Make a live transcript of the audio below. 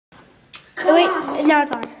Wait, now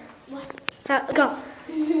it's on. What? Go.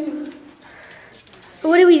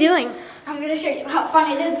 What are we doing? I'm going to show you how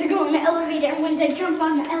fun it is to go in the elevator and when to jump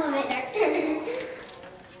on the elevator.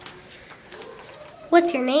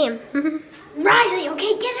 What's your name? Rylie,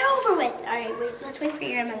 okay, get it over with. All right, wait, let's wait for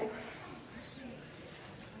your grandmother.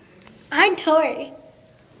 I'm Tori.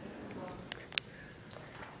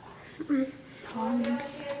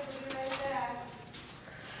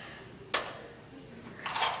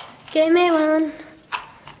 Give me one.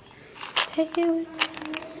 Take it.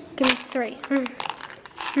 Give me 3.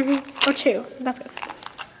 Or 2. That's good.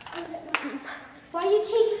 Why are you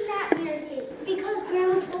taking that mirror tape? Because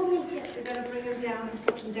Grandma told me to. You're going to bring them down and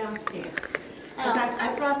put them downstairs. Because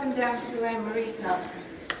I brought them down to Anne Marie's house.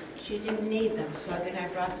 She didn't need them, so then I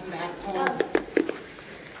brought them back home.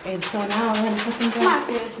 And so now I'm going to put them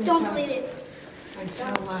downstairs. Don't delete it.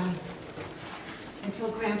 Until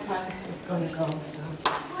Grandpa is going to go. So.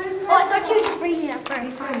 Oh, I thought you were just bringing that first.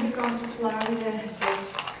 He's going to be going to Florida this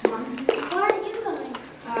month. Where are you going?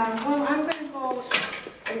 Well, I'm going to go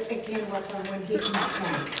again when he comes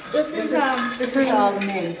back. This is all the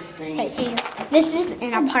men's things. This is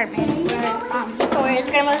an apartment where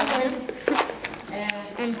Grandma's live.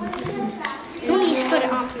 And please put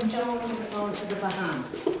it on. Joan is going to the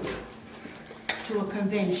Bahamas to a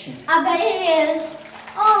convention. I bet it is.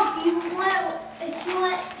 Oh, if you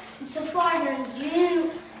went to Florida in June,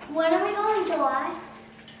 when are we going? July?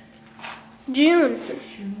 June.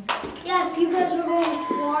 Yeah, if you guys were going to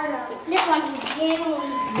Florida, this one in June.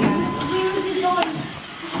 We would be going.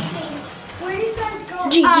 Where do you guys go?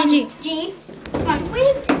 G. Come on,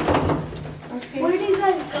 wait. Okay. Where do you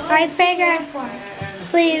guys go? Icebreaker.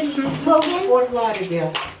 Please. Logan? Fort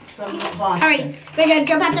Lauderdale from Boston. All right, we're gonna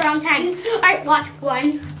jump at the wrong time. All right, watch.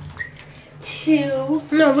 1, 2.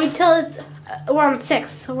 No, wait till we're on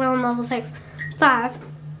 6. So we're on level 6. 5.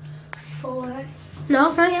 4.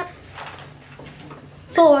 No, not yet.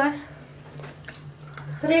 4.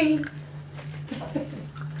 3.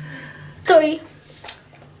 3.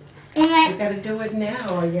 You got to do it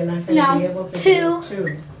now, or you're not going to be able to do it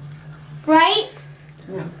too. Right?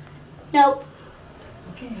 No. Nope.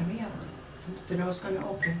 Okay, hurry up. The door's going to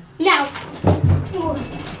open. No.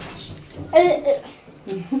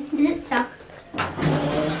 Is it stuck?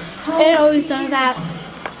 It always does that.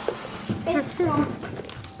 It's stuck.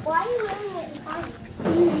 Why are you wearing it in front?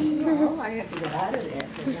 Oh, I have to get out of there.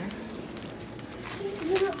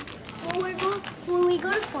 When we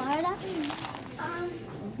go to Florida,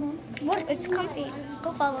 what? It's comfy.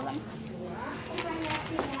 Go follow them.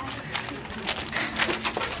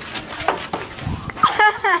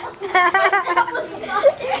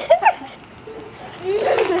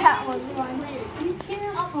 That was fun. Be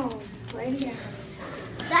careful. Right here.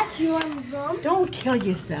 That's your room? Don't kill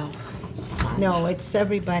yourself. No, it's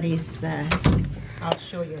everybody's. I'll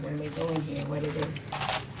show you when we go in here what it is.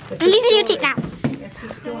 I'm leaving your tape now. It's a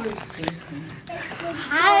story speaking.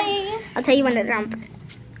 Hi. I'll tell you when to jump.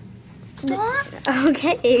 Stop.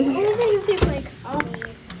 Okay. What do you take like? I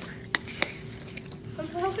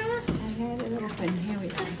had it open. Here we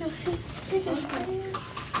go.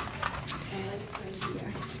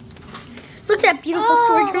 Look at that beautiful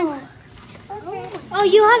storage room. Oh,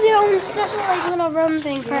 you have your own special like little room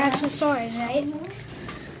thing for extra storage, right?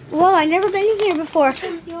 Whoa, I've never been in here before.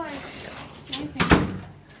 It's yours.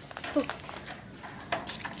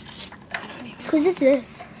 Who's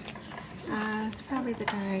this? It's probably the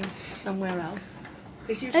guy somewhere else.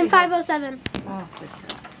 I'm 507. Oh, good.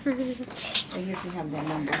 They usually have their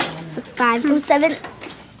number. 507.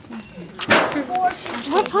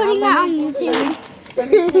 We're putting that on YouTube. Let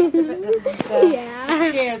me take the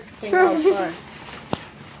chairs thing out first.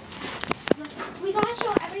 We gotta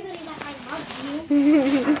show everybody that I love you.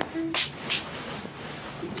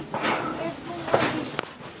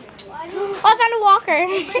 Oh, I found a walker.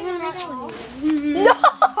 No!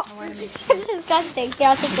 It's disgusting. Here,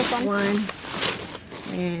 I'll take this one.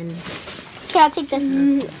 And Here, I'll take this.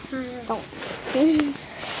 Don't. there you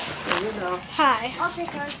go. Hi. I'll take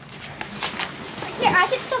her. Here, I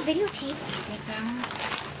can still videotape.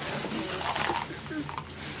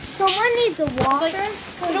 Someone needs a walker.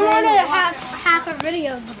 I don't want to have half a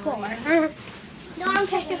video before. No, I'm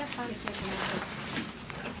taking it.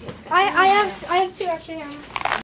 I have 2 extra hands.